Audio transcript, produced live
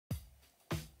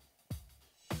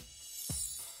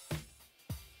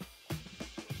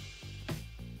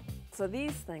So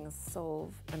these things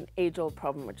solve an age-old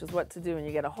problem, which is what to do when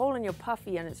you get a hole in your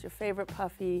puffy and it's your favorite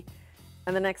puffy,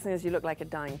 and the next thing is you look like a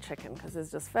dying chicken because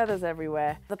there's just feathers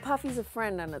everywhere. The puffy's a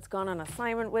friend and it's gone on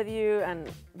assignment with you,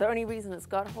 and the only reason it's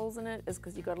got holes in it is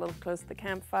because you got a little close to the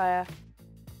campfire.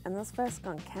 And this first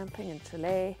gone camping in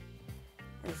Chile,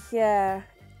 and here,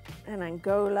 in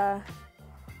Angola,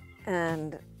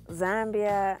 and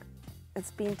Zambia. It's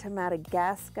been to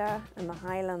Madagascar in the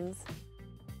highlands.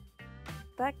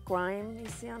 That grime you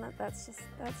see on it, that's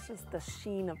just the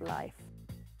sheen of life.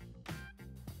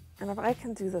 And if I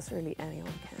can do this, really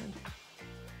anyone can.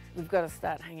 We've got to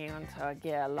start hanging on to our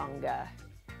gear longer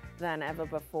than ever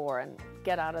before and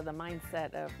get out of the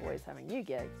mindset of always having new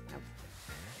gear.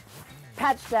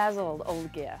 Patch-dazzled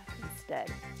old gear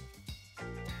instead.